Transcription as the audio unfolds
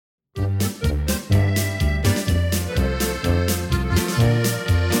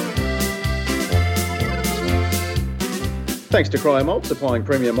Thanks to Cryer Malt, supplying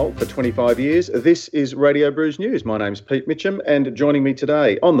premium malt for 25 years. This is Radio Brews News. My name's Pete Mitchell, and joining me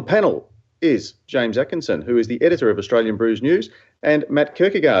today on the panel is James Atkinson, who is the editor of Australian Brews News, and Matt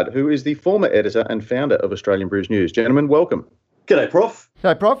Kierkegaard, who is the former editor and founder of Australian Brews News. Gentlemen, welcome. G'day, Prof.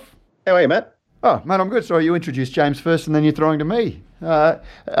 G'day, Prof. How are you, Matt? Oh, mate, I'm good. Sorry, you introduced James first and then you're throwing to me. Mate,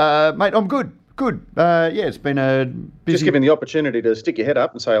 I'm good. Good. It's been a busy... Just given the opportunity to stick your head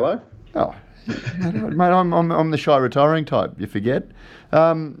up and say hello. Oh, mate, I'm the shy retiring type, you forget.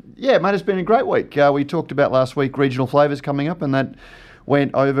 Mate, it's been a great week. We talked about last week regional flavours coming up, and that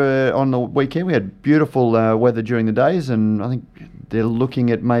went over on the weekend. We had beautiful weather during the days, and I think they're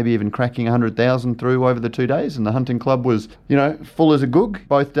looking at maybe even cracking 100,000 through over the 2 days, and the hunting club was, full as a goog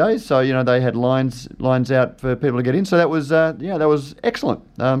both days. So, they had lines out for people to get in. So that was excellent.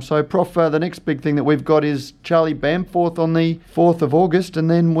 So, Prof, the next big thing that we've got is Charlie Bamforth on the 4th of August,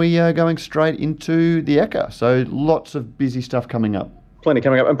 and then we are going straight into the Ekka. So lots of busy stuff coming up. Plenty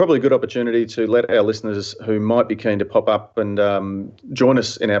coming up, and probably a good opportunity to let our listeners who might be keen to pop up and join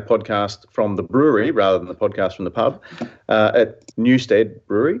us in our podcast from the brewery rather than the podcast from the pub at Newstead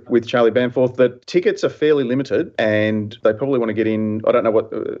Brewery with Charlie Bamforth. The tickets are fairly limited, and they probably want to get in. I don't know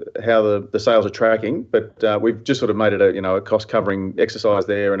how the sales are tracking, but we've just sort of made it a cost covering exercise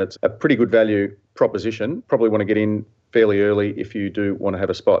there, and it's a pretty good value proposition. Probably want to get in fairly early if you do want to have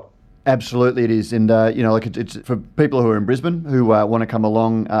a spot. Absolutely, it is, and it's for people who are in Brisbane who want to come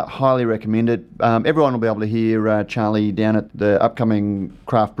along. Highly recommend it. Everyone will be able to hear Charlie down at the upcoming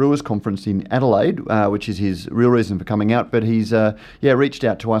Craft Brewers Conference in Adelaide, which is his real reason for coming out. But he's reached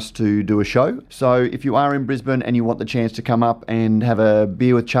out to us to do a show. So if you are in Brisbane and you want the chance to come up and have a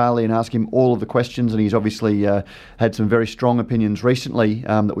beer with Charlie and ask him all of the questions, and he's obviously had some very strong opinions recently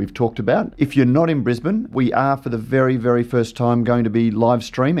that we've talked about. If you're not in Brisbane, we are for the very, very first time going to be live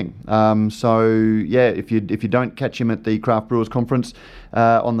streaming. If you don't catch him at the Craft Brewers Conference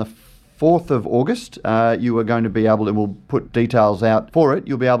on the 4th of August, you are going to be able to, we'll put details out for it,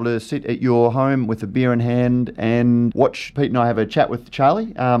 you'll be able to sit at your home with a beer in hand and watch Pete and I have a chat with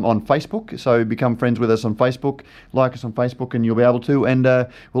Charlie on Facebook. So become friends with us on Facebook, like us on Facebook, and you'll be able to. And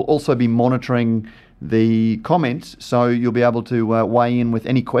we'll also be monitoring the comments, so you'll be able to weigh in with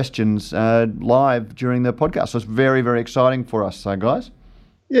any questions live during the podcast. So it's very, very exciting for us, guys.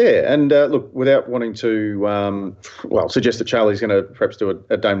 Yeah, and look, without wanting to, suggest that Charlie's going to perhaps do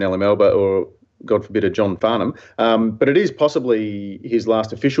a Dame Nellie Melba or, God forbid, a John Farnham, but it is possibly his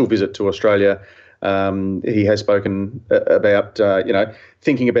last official visit to Australia. He has spoken about,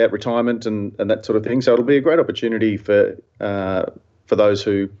 thinking about retirement and that sort of thing. So it'll be a great opportunity for those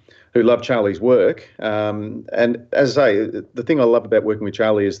who love Charlie's work. And as I say, the thing I love about working with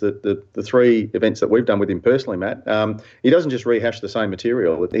Charlie is that the three events that we've done with him personally, Matt, he doesn't just rehash the same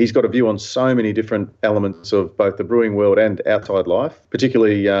material. He's got a view on so many different elements of both the brewing world and outside life,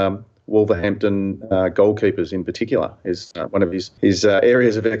 particularly Wolverhampton goalkeepers in particular is one of his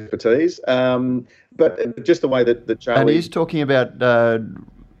areas of expertise. But just the way that Charlie... And he's talking about...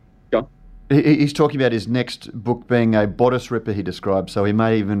 He's talking about his next book being a bodice ripper, he describes, so he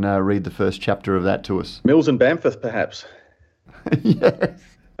may even read the first chapter of that to us. Mills and Bamforth, perhaps. Yes.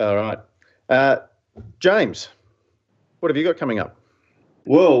 All right. James, what have you got coming up?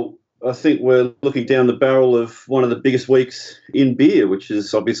 Well, I think we're looking down the barrel of one of the biggest weeks in beer, which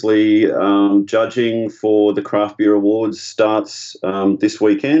is obviously judging for the Craft Beer Awards starts this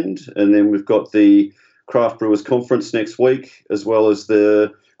weekend. And then we've got the Craft Brewers Conference next week, as well as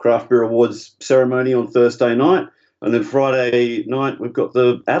the Craft Beer Awards ceremony on Thursday night. And then Friday night, we've got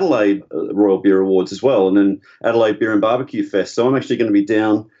the Adelaide Royal Beer Awards as well, and then Adelaide Beer and Barbecue Fest. So I'm actually going to be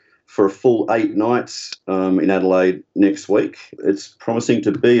down for a full 8 nights in Adelaide next week. It's promising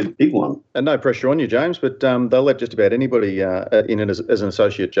to be a big one. And no pressure on you, James, but they'll let just about anybody in as an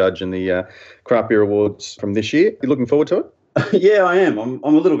associate judge in the Craft Beer Awards from this year. You looking forward to it? Yeah, I am. I'm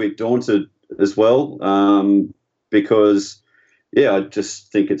a little bit daunted as well because... Yeah, I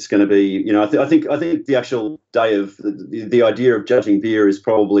just think it's going to be, I think the actual day of the idea of judging beer is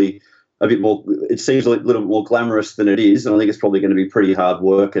probably a bit more, it seems a little bit more glamorous than it is. And I think it's probably going to be pretty hard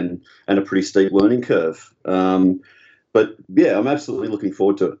work and a pretty steep learning curve. But yeah, I'm absolutely looking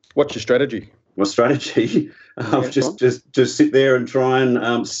forward to it. What's your strategy? My strategy? Just sit there and try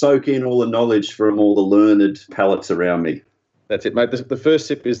and soak in all the knowledge from all the learned palates around me. That's it, mate. The first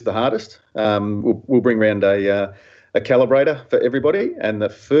sip is the hardest. We'll bring round a calibrator for everybody, and the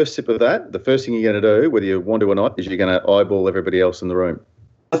first sip of that, the first thing you're going to do, whether you want to or not, is you're going to eyeball everybody else in the room.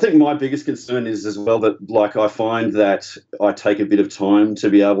 I think my biggest concern is as well that, I find that I take a bit of time to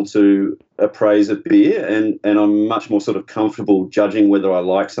be able to appraise a beer, and I'm much more sort of comfortable judging whether I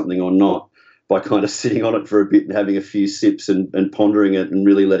like something or not by kind of sitting on it for a bit and having a few sips and pondering it and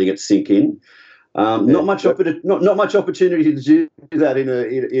really letting it sink in. Not much opportunity to do that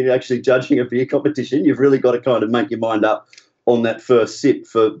in actually judging a beer competition. You've really got to kind of make your mind up on that first sip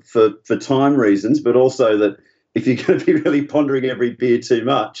for time reasons, but also that if you're going to be really pondering every beer too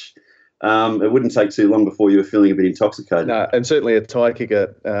much, it wouldn't take too long before you were feeling a bit intoxicated. No, and certainly a tie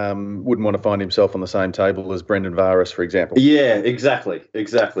kicker wouldn't want to find himself on the same table as Brendan Varis, for example. Yeah, exactly.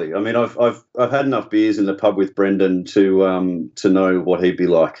 I mean, I've had enough beers in the pub with Brendan to know what he'd be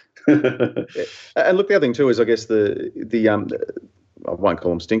like. Yeah. And look, the other thing too is, I guess I won't call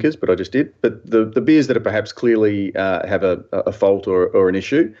them stinkers, but I just did. But the beers that are perhaps clearly have a fault or an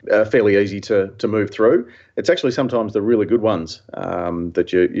issue are fairly easy to move through. It's actually sometimes the really good ones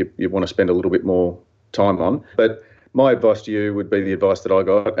that you want to spend a little bit more time on. But my advice to you would be the advice that I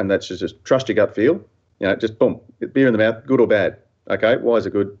got, and that's just trust your gut feel. Just boom, beer in the mouth, good or bad. Okay, why is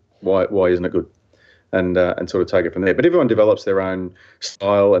it good? Why isn't it good? And sort of take it from there. But everyone develops their own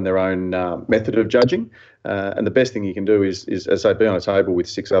style and their own method of judging. And the best thing you can do is, as I say, be on a table with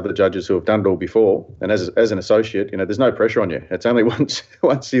 6 other judges who have done it all before. And as an associate, there's no pressure on you. It's only once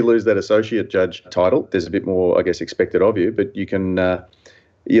you lose that associate judge title, there's a bit more, I guess, expected of you. But you can,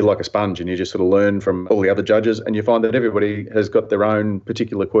 you're like a sponge, and you just sort of learn from all the other judges, and you find that everybody has got their own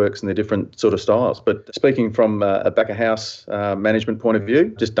particular quirks and their different sort of styles. But speaking from a back of house management point of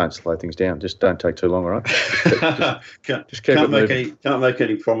view, just don't slow things down. Just don't take too long, all right? Just keep it moving. Can't make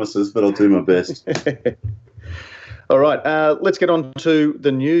any promises, but I'll do my best. All right, let's get on to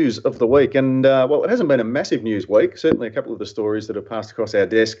the news of the week. And, it hasn't been a massive news week. Certainly a couple of the stories that have passed across our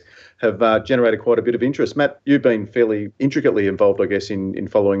desk have generated quite a bit of interest. Matt, you've been fairly intricately involved, I guess, in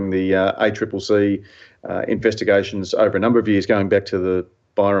following the ACCC investigations over a number of years, going back to the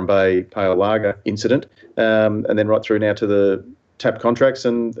Byron Bay Pale Lager incident, and then right through now to the TAP contracts.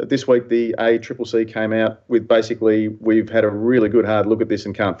 And this week the ACCC came out with basically, we've had a really good hard look at this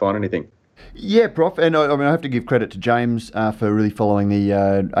and can't find anything. Yeah, Prof. And I have to give credit to James for really following the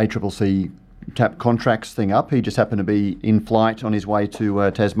ACCC TAP contracts thing up. He just happened to be in flight on his way to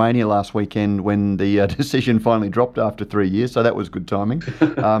Tasmania last weekend when the decision finally dropped after 3 years. So that was good timing.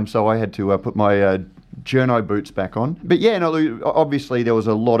 So I had to put my journo boots back on. But yeah, obviously there was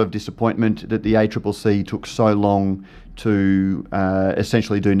a lot of disappointment that the ACCC took so long to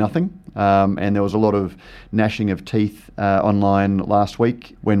essentially do nothing. And there was a lot of gnashing of teeth online last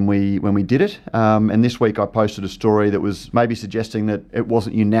week when we did it. And this week I posted a story that was maybe suggesting that it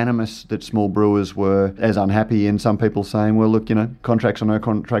wasn't unanimous that small brewers were as unhappy, and some people saying, well, look, contracts or no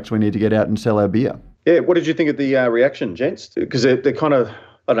contracts, we need to get out and sell our beer. Yeah, what did you think of the reaction, gents? Because they're kind of,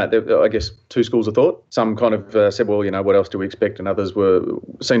 I don't know, I guess 2 schools of thought. Some kind of said, well, what else do we expect? And others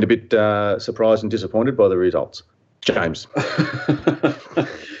seemed a bit surprised and disappointed by the results. James.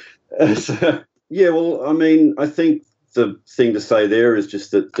 Yeah, well, I mean, I think the thing to say there is just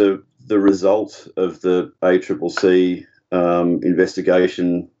that the result of the ACCC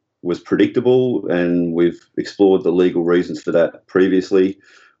investigation was predictable, and we've explored the legal reasons for that previously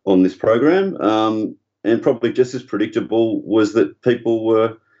on this program. And probably just as predictable was that people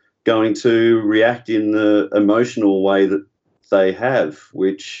were going to react in the emotional way that they have,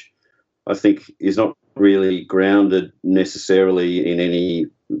 which I think is not really grounded necessarily in any,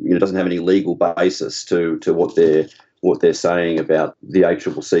 doesn't have any legal basis to what they're saying about the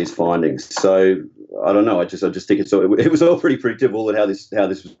ACCC's findings. So I don't know. I just think it was all pretty predictable and how this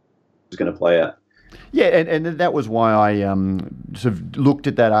was going to play out. Yeah, and that was why I sort of looked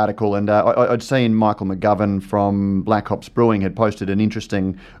at that article, and I'd seen Michael McGovern from Black Hops Brewing had posted an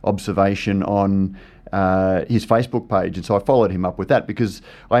interesting observation on his Facebook page, and so I followed him up with that because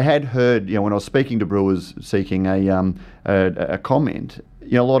I had heard, when I was speaking to brewers seeking a comment,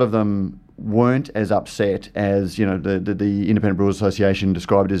 a lot of them weren't as upset as the Independent Brewers Association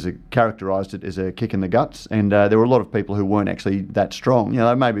characterised it as a kick in the guts, and there were a lot of people who weren't actually that strong.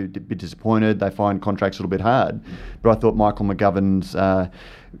 They may be a bit disappointed, they find contracts a little bit hard, but I thought Michael McGovern's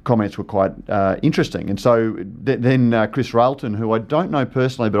comments were quite interesting. And so then Chris Railton, who I don't know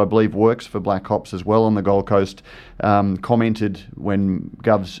personally, but I believe works for Black Hops as well on the Gold Coast, commented when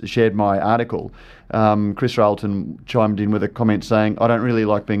Govs shared my article. Chris Railton chimed in with a comment saying, I don't really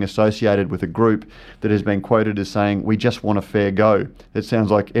like being associated with a group that has been quoted as saying, we just want a fair go. It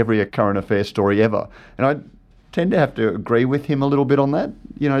sounds like every current affairs story ever. And I tend to have to agree with him a little bit on that.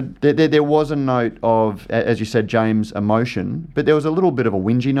 There was a note of, as you said, James, emotion, but there was a little bit of a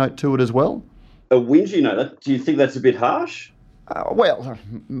whingy note to it as well. A whingy note? Do you think that's a bit harsh? Well,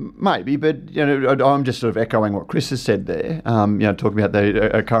 maybe, but I'm just sort of echoing what Chris has said there. Talking about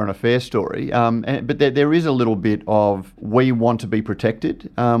the current affair story. But there is a little bit of we want to be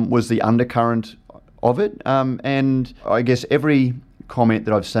protected was the undercurrent of it, and I guess every comment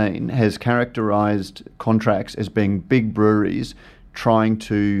that I've seen has characterised contracts as being big breweries trying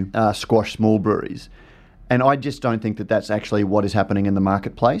to squash small breweries. And I just don't think that that's actually what is happening in the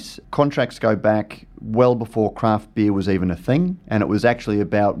marketplace. Contracts go back well before craft beer was even a thing, and it was actually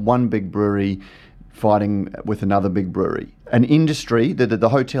about one big brewery fighting with another big brewery. An industry, the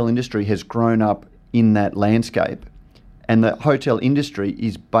hotel industry has grown up in that landscape, and the hotel industry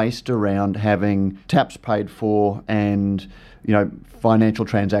is based around having taps paid for and financial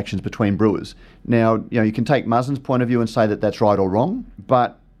transactions between brewers. Now, you can take Muzzin's point of view and say that that's right or wrong,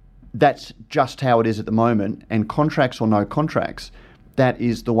 but that's just how it is at the moment. And contracts or no contracts, that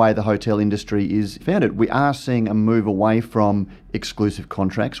is the way the hotel industry is founded. We are seeing a move away from exclusive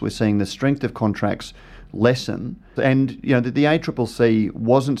contracts. We're seeing the strength of contracts lessen. And, the ACCC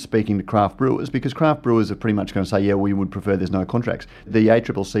wasn't speaking to craft brewers because craft brewers are pretty much going to say, yeah, we would prefer there's no contracts. The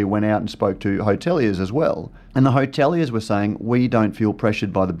ACCC went out and spoke to hoteliers as well. And the hoteliers were saying, we don't feel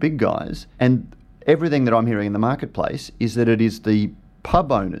pressured by the big guys. And everything that I'm hearing in the marketplace is that it is the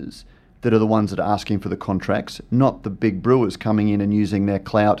pub owners that are the ones that are asking for the contracts, not the big brewers coming in and using their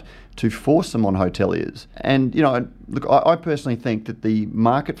clout to force them on hoteliers. And, look, I personally think that the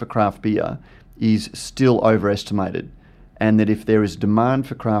market for craft beer is still overestimated, and that if there is demand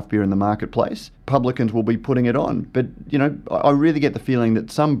for craft beer in the marketplace, publicans will be putting it on. But, I really get the feeling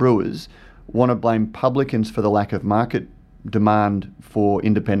that some brewers want to blame publicans for the lack of market demand for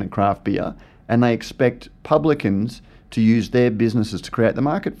independent craft beer, and they expect publicans to use their businesses to create the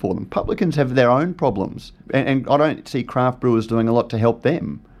market for them. Publicans have their own problems, and I don't see craft brewers doing a lot to help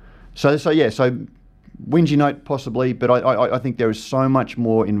them. So whingy note possibly, but I think there is so much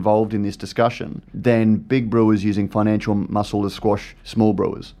more involved in this discussion than big brewers using financial muscle to squash small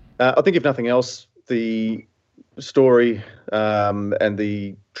brewers. I think if nothing else, the story and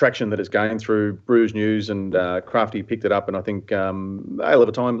the traction that it's gained through Brews News and Crafty picked it up, and I think Ale of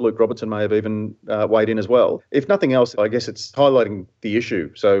a Time, Luke Robertson may have even weighed in as well. If nothing else, I guess it's highlighting the issue.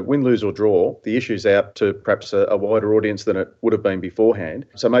 So win, lose or draw, the issue's out to perhaps a wider audience than it would have been beforehand.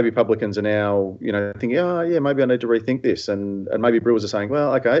 So maybe publicans are now, thinking, maybe I need to rethink this, and maybe brewers are saying,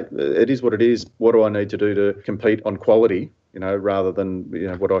 well, okay, it is what it is. What do I need to do to compete on quality? Rather than,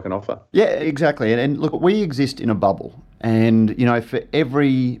 what I can offer. Yeah, exactly. And look, we exist in a bubble. And, for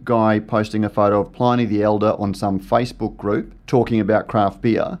every guy posting a photo of Pliny the Elder on some Facebook group talking about craft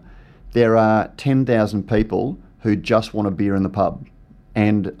beer, there are 10,000 people who just want a beer in the pub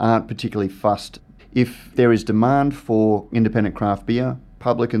and aren't particularly fussed. If there is demand for independent craft beer,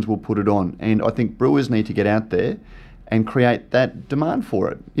 publicans will put it on. And I think brewers need to get out there and create that demand for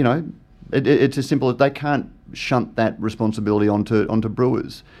it. It's as simple as they can't shunt that responsibility onto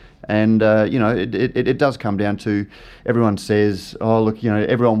brewers. And, it does come down to everyone says, oh, look,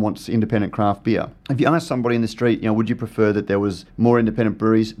 everyone wants independent craft beer. If you ask somebody in the street, would you prefer that there was more independent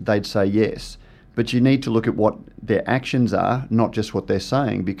breweries? They'd say yes. But you need to look at what their actions are, not just what they're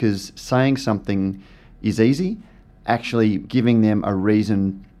saying, because saying something is easy. Actually giving them a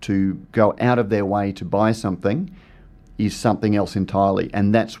reason to go out of their way to buy something is something else entirely.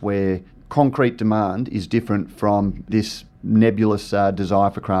 And that's where concrete demand is different from this nebulous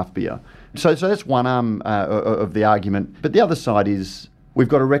desire for craft beer. So that's one arm of the argument. But the other side is we've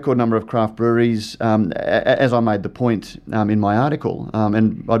got a record number of craft breweries, as I made the point in my article.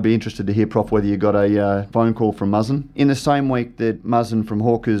 And I'd be interested to hear, Prof, whether you got a phone call from Muzzin. In the same week that Muzzin from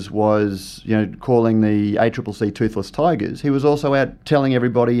Hawkers was calling the ACCC toothless tigers, he was also out telling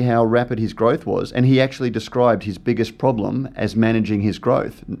everybody how rapid his growth was. And he actually described his biggest problem as managing his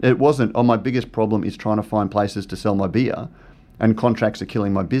growth. It wasn't, my biggest problem is trying to find places to sell my beer and contracts are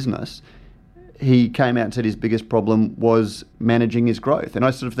killing my business. He came out and said his biggest problem was managing his growth. And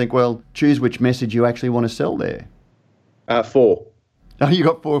I sort of think, well, choose which message you actually want to sell there. 4. Oh, you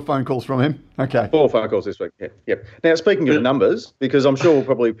got 4 phone calls from him? Okay. 4 phone calls this week, yep. Now, speaking of numbers, because I'm sure we'll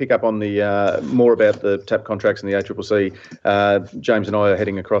probably pick up on the more about the TAP contracts and the ACCC, James and I are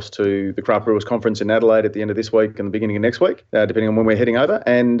heading across to the Craft Brewers Conference in Adelaide at the end of this week and the beginning of next week, depending on when we're heading over.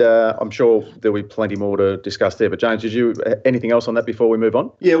 And I'm sure there'll be plenty more to discuss there. But James, did you anything else on that before we move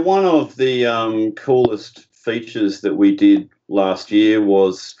on? Yeah, one of the coolest features that we did last year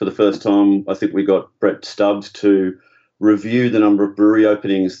was, for the first time, I think we got Brett Stubbs to review the number of brewery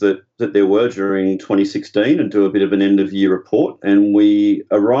openings that there were during 2016 and do a bit of an end-of-year report. And we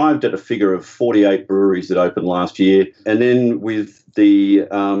arrived at a figure of 48 breweries that opened last year. And then with the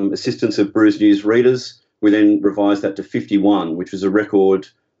assistance of Brews News readers, We then revised that to 51, which was a record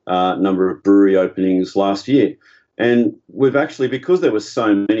number of brewery openings last year. And we've actually, because there were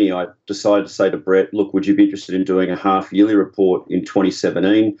so many, I decided to say to Brett, look, would you be interested in doing a half-yearly report in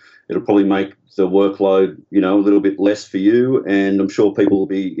 2017? It'll probably make the workload, a little bit less for you, and I'm sure people will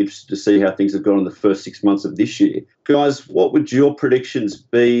be interested to see how things have gone in the first 6 months of this year. Guys, what would your predictions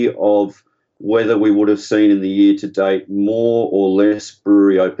be of whether we would have seen in the year to date more or less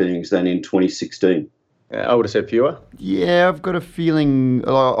brewery openings than in 2016? I would have said fewer. Yeah, I've got a feeling,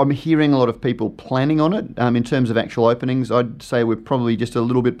 I'm hearing a lot of people planning on it. In terms of actual openings, I'd say we're probably just a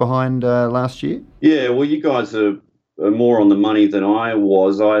little bit behind last year. Yeah, well, you guys are more on the money than I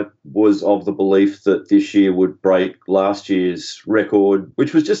was. I was of the belief that this year would break last year's record,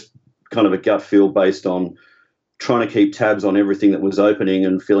 which was just kind of a gut feel based on trying to keep tabs on everything that was opening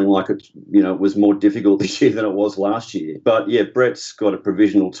and feeling like it was more difficult this year than it was last year. But yeah, Brett's got a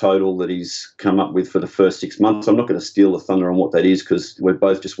provisional total that he's come up with for the first 6 months. I'm not going to steal the thunder on what that is because we're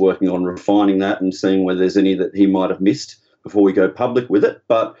both just working on refining that and seeing whether there's any that he might have missed before we go public with it.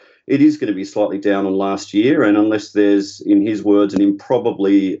 But it is going to be slightly down on last year, and unless there's, in his words, an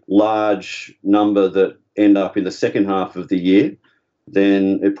improbably large number that end up in the second half of the year,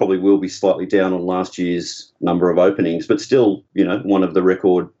 then it probably will be slightly down on last year's number of openings, but still, one of the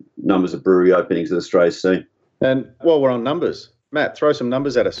record numbers of brewery openings that Australia's seen. And while we're on numbers, Matt, throw some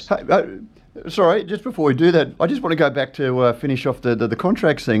numbers at us. Sorry, just before we do that, I just want to go back to finish off the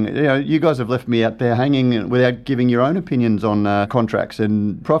contracts thing. You guys have left me out there hanging without giving your own opinions on contracts.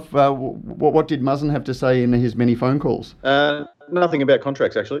 And Prof, what did Muzzin have to say in his many phone calls? Nothing about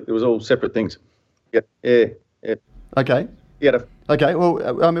contracts, actually. It was all separate things. Yeah. Okay. Yeah. Okay, well,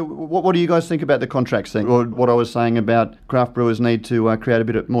 what do you guys think about the contracts thing, or what I was saying about craft brewers need to create a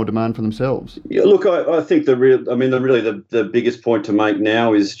bit more demand for themselves? Yeah, look, I think the biggest point to make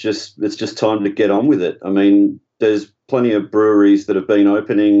now is it's just time to get on with it. I mean, there's plenty of breweries that have been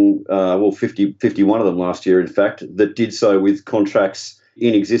opening, 51 of them last year, in fact, that did so with contracts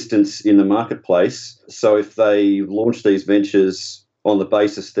in existence in the marketplace. So if they launch these ventures on the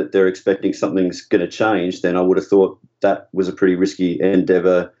basis that they're expecting something's going to change, then I would have thought that was a pretty risky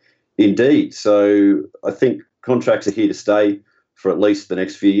endeavour indeed. So I think contracts are here to stay for at least the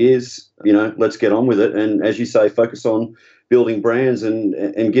next few years. Let's get on with it. And as you say, focus on building brands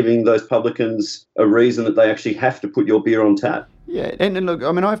and giving those publicans a reason that they actually have to put your beer on tap. Yeah, and look,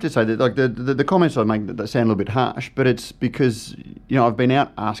 I mean, I have to say that like the comments I make that sound a little bit harsh, but it's because I've been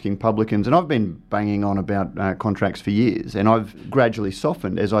out asking publicans, and I've been banging on about contracts for years, and I've gradually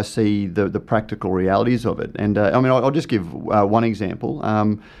softened as I see the practical realities of it. And I'll just give one example.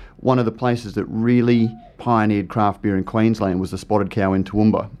 One of the places that really pioneered craft beer in Queensland was the Spotted Cow in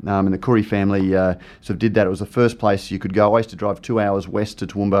Toowoomba. And the Curry family sort of did that. It was the first place you could go. I used to drive 2 hours west to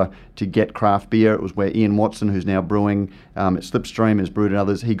Toowoomba to get craft beer. It was where Ian Watson, who's now brewing at Slipstream, has brewed and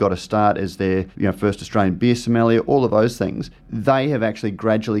others, he got a start as their first Australian beer sommelier, all of those things. They have actually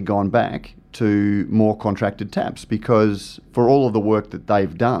gradually gone back to more contracted taps because for all of the work that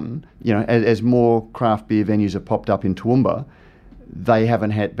they've done, as more craft beer venues have popped up in Toowoomba, they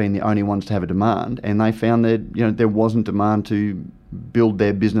haven't been the only ones to have a demand, and they found that there wasn't demand to build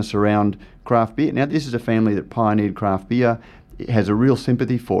their business around craft beer. Now, this is a family that pioneered craft beer, has a real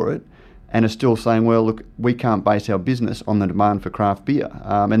sympathy for it, and are still saying, well, look, we can't base our business on the demand for craft beer.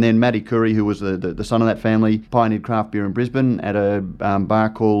 And then Matty Curry, who was the son of that family, pioneered craft beer in Brisbane at a bar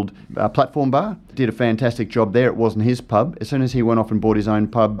called Platform Bar. Did a fantastic job there. It wasn't his pub. As soon as he went off and bought his own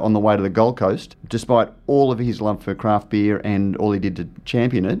pub on the way to the Gold Coast, despite all of his love for craft beer and all he did to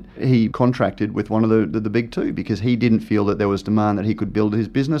champion it, he contracted with one of the big two because he didn't feel that there was demand that he could build his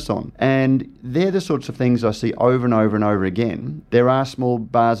business on. And they're the sorts of things I see over and over and over again. There are small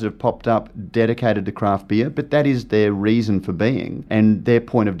bars that have popped up dedicated to craft beer, but that is their reason for being, and their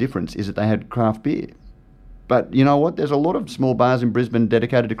point of difference is that they had craft beer. But you know what? There's a lot of small bars in Brisbane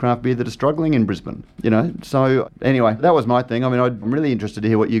dedicated to craft beer that are struggling in Brisbane, So anyway, that was my thing. I mean, I'm really interested to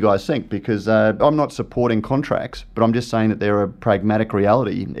hear what you guys think because I'm not supporting contracts, but I'm just saying that they're a pragmatic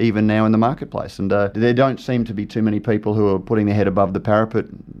reality even now in the marketplace. And there don't seem to be too many people who are putting their head above the parapet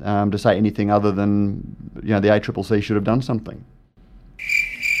to say anything other than, the ACCC should have done something.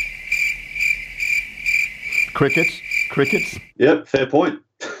 Crickets. Yep, fair point.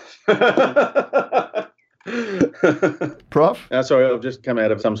 Prof? Sorry, I've just come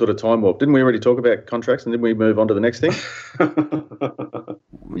out of some sort of time warp. Didn't we already talk about contracts and then we move on to the next thing?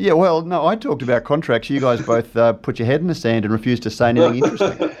 Yeah, well, no, I talked about contracts. You guys both put your head in the sand and refused to say anything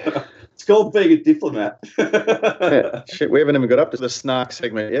interesting. It's called being a diplomat. Yeah, shit, we haven't even got up to the snark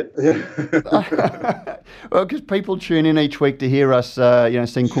segment yet. Well, because people tune in each week to hear us,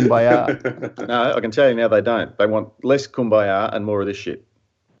 sing Kumbaya. No, I can tell you now they don't. They want less kumbaya and more of this shit.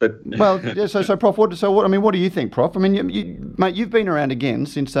 But Well, yeah, so Prof, what do you think, Prof? I mean, mate, you've been around again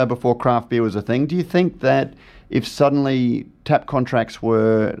since before craft beer was a thing. Do you think that if suddenly tap contracts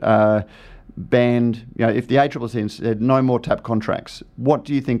were banned, if the ACCC said no more tap contracts, what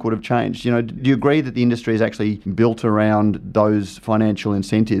do you think would have changed? Do you agree that the industry is actually built around those financial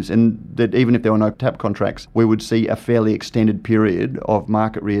incentives, and that even if there were no tap contracts, we would see a fairly extended period of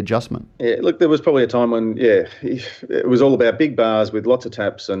market readjustment? yeah, look, there was probably a time when, it was all about big bars with lots of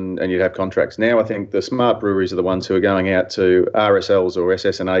taps and you'd have contracts. Now I think the smart breweries are the ones who are going out to RSLs or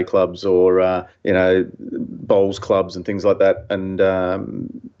SSNA clubs or, bowls clubs and things like that,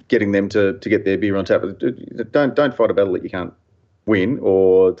 and getting them to get their beer on tap. Don't fight a battle that you can't win,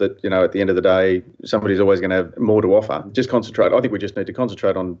 or that, at the end of the day, somebody's always going to have more to offer. Just concentrate. I think we just need to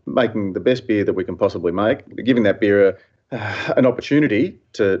concentrate on making the best beer that we can possibly make, giving that beer an opportunity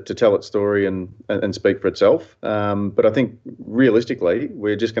to tell its story and speak for itself. But I think realistically,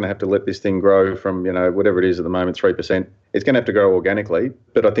 we're just going to have to let this thing grow from, whatever it is at the moment, 3%. It's going to have to grow organically,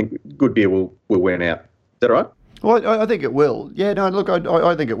 but I think good beer will win out. Is that right? Well, I think it will. Yeah, no, look,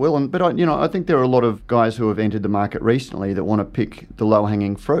 I think it will. But I think there are a lot of guys who have entered the market recently that want to pick the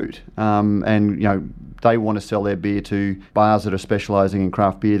low-hanging fruit. They want to sell their beer to bars that are specialising in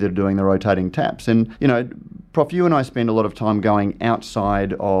craft beer, that are doing the rotating taps. And, Prof, you and I spend a lot of time going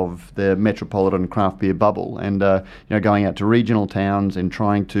outside of the metropolitan craft beer bubble and, going out to regional towns and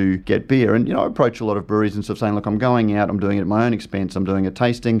trying to get beer. And, I approach a lot of breweries and stuff saying, look, I'm going out, I'm doing it at my own expense, I'm doing a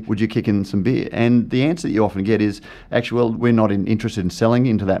tasting, would you kick in some beer? And the answer that you often get is, actually, well, we're not interested in selling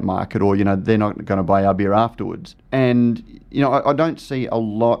into that market, or, they're not going to buy our beer afterwards. And, I don't see a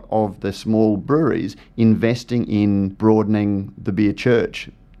lot of the small breweries investing in broadening the beer church.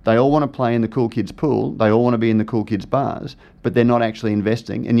 They all want to play in the cool kids pool. They all want to be in the cool kids bars, but they're not actually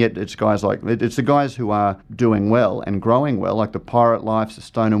investing. And yet it's the guys who are doing well and growing well, like the Pirate Lifes, the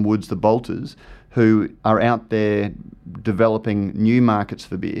Stone and Woods, the Bolters, who are out there developing new markets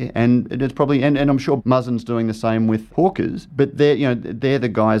for beer. And it's probably, and I'm sure Muzzin's doing the same with Hawkers, but they're the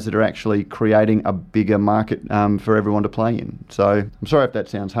guys that are actually creating a bigger market for everyone to play in. So I'm sorry if that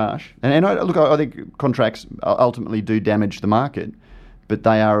sounds harsh. And I think contracts ultimately do damage the market, but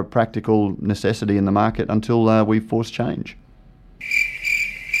they are a practical necessity in the market until we force change.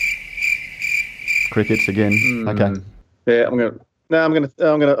 Crickets again. Okay. Yeah, I'm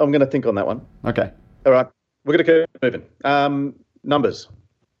gonna think on that one. Okay. All right, we're gonna keep moving. Numbers.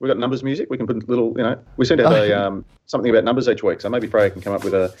 We've got numbers music. We can put a little, we seem to have something about numbers each week. So maybe Freya can come up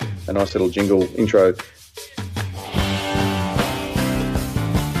with a nice little jingle intro.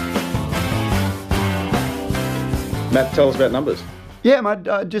 Matt, tell us about numbers. Yeah, mate,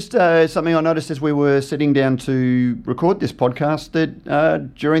 just something I noticed as we were sitting down to record this podcast,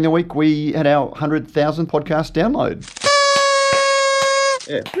 that during the week we had our 100,000 podcast download.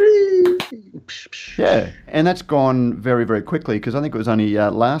 Yeah. Yeah, and that's gone very, very quickly, because I think it was only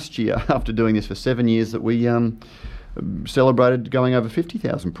last year, after doing this for 7 years, that we celebrated going over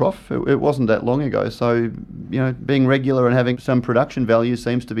 50,000, Prof. It wasn't that long ago, so, being regular and having some production value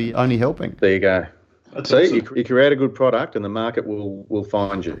seems to be only helping. There you go. See, you create a good product and the market will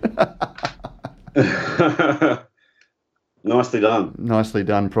find you. Nicely done. Nicely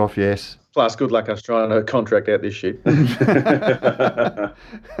done, Prof, yes. Plus, good luck us trying to contract out this shit.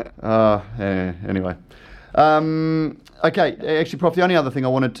 Anyway. Okay, actually, Prof, the only other thing I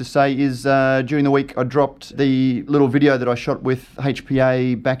wanted to say is during the week I dropped the little video that I shot with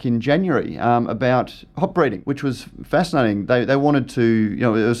HPA back in January about hop breeding, which was fascinating. They wanted to, it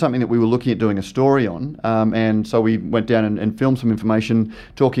was something that we were looking at doing a story on, and so we went down and filmed some information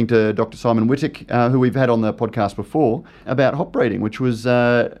talking to Dr. Simon Whittock, who we've had on the podcast before, about hop breeding, which was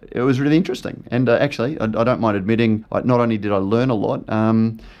it was really interesting. And actually, I don't mind admitting, not only did I learn a lot,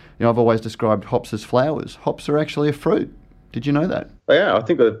 I've always described hops as flowers. Hops are actually a fruit. Did you know that? Yeah, I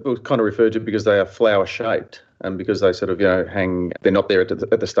think it was kind of referred to because they are flower shaped and because they sort of, hang, they're not there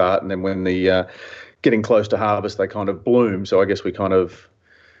at the start, and then when the getting close to harvest, they kind of bloom. So I guess we kind of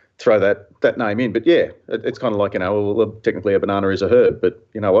throw that name in. But yeah, it's kind of like, technically a banana is a herb, but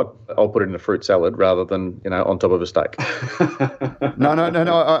you know what? I'll put it in a fruit salad rather than, on top of a steak. No, I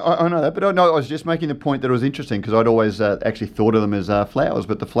know that. But I was just making the point that it was interesting because I'd always actually thought of them as flowers,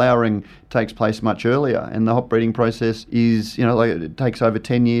 but the flowering takes place much earlier. And the hop breeding process is, it takes over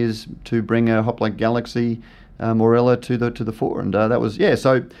 10 years to bring a hop like Galaxy Morella to the fore. And that was,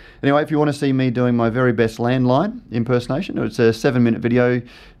 so anyway, if you want to see me doing my very best landline impersonation, it's a 7-minute video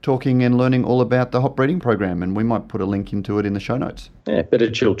talking and learning all about the hop breeding program, and we might put a link into it in the show notes. Yeah, better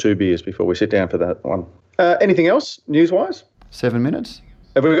chill 2 beers before we sit down for that one. Anything else, news-wise? 7 minutes.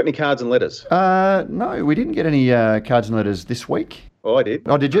 Have we got any cards and letters? No, we didn't get any cards and letters this week. Oh, I did.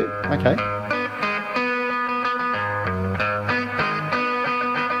 Oh, did you? Okay.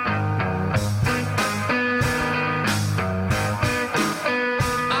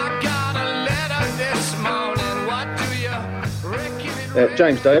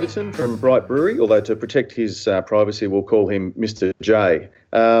 James Davidson from Bright Brewery, although to protect his privacy, we'll call him Mr. J.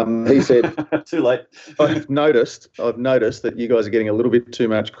 He said, "Too late." I've noticed that you guys are getting a little bit too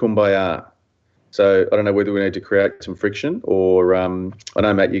much kumbaya. So I don't know whether we need to create some friction, or I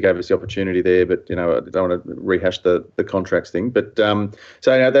know, Matt, you gave us the opportunity there, but I don't want to rehash the contracts thing. But so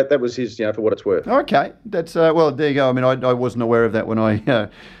that was his, for what it's worth. Okay, that's well. There you go. I mean, I wasn't aware of that when I.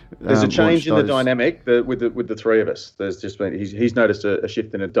 There's a change in the dynamic with the three of us. There's just been he's noticed a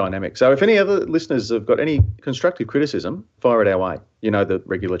shift in a dynamic. So if any other listeners have got any constructive criticism, fire it our way. The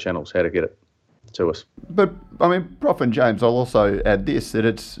regular channels, how to get it to us. But I mean, Prof and James, I'll also add this,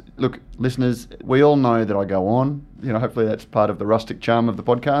 that look, listeners, we all know that I go on. Hopefully that's part of the rustic charm of the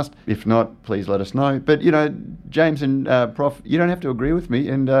podcast. If not, please let us know. But James and Prof, you don't have to agree with me,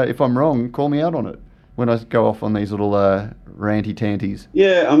 and if I'm wrong, call me out on it when I go off on these little ranty tanties.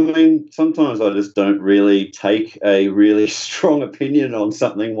 Yeah, I mean, sometimes I just don't really take a really strong opinion on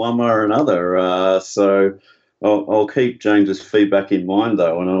something one way or another. So I'll keep James's feedback in mind,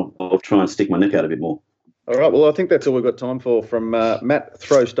 though, and I'll try and stick my neck out a bit more. All right, well, I think that's all we've got time for from Matt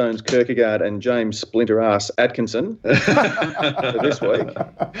Throwstones Kierkegaard and James Splinter Ass Atkinson for this week.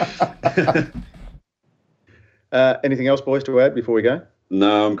 Anything else, boys, to add before we go?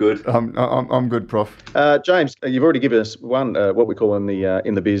 No, I'm good. I'm good, Prof. James, you've already given us one, what we call in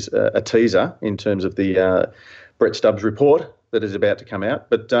the biz, a teaser in terms of the Brett Stubbs report that is about to come out.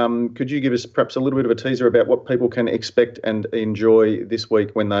 But could you give us perhaps a little bit of a teaser about what people can expect and enjoy this week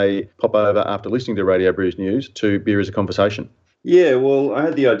when they pop over after listening to Radio Brews News to Beer as a Conversation? Yeah, well, I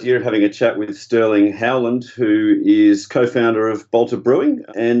had the idea of having a chat with Sterling Howland, who is co-founder of Bolter Brewing,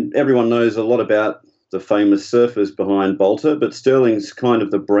 and everyone knows a lot about the famous surfers behind Bolter, but Sterling's kind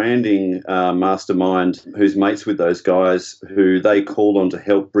of the branding mastermind who's mates with those guys who they called on to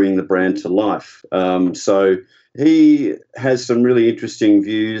help bring the brand to life. So he has some really interesting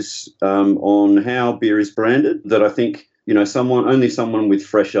views on how beer is branded that I think, only someone with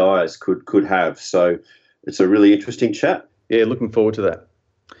fresh eyes could have. So it's a really interesting chat. Yeah, looking forward to that.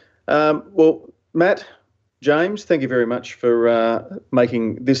 Well, Matt, James, thank you very much for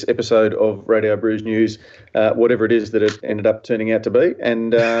making this episode of Radio Brews News whatever it is that it ended up turning out to be.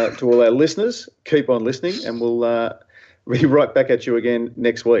 And to all our listeners, keep on listening, and we'll be right back at you again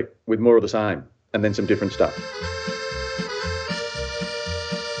next week with more of the same and then some different stuff.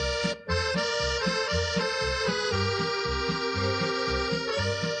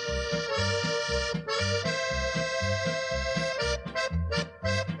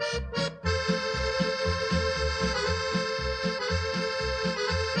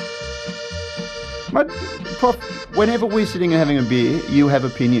 But, Prof, whenever we're sitting and having a beer, you have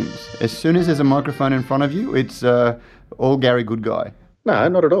opinions. As soon as there's a microphone in front of you, it's all Gary Good Guy. No,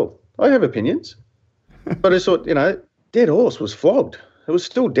 not at all. I have opinions. But I thought, dead horse was flogged. It was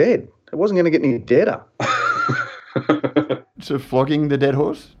still dead. It wasn't going to get any deader. So flogging the dead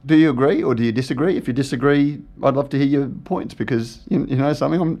horse? Do you agree or do you disagree? If you disagree, I'd love to hear your points because, you know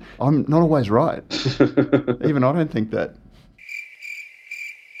something, I'm not always right. Even I don't think that.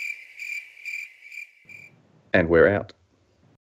 And we're out.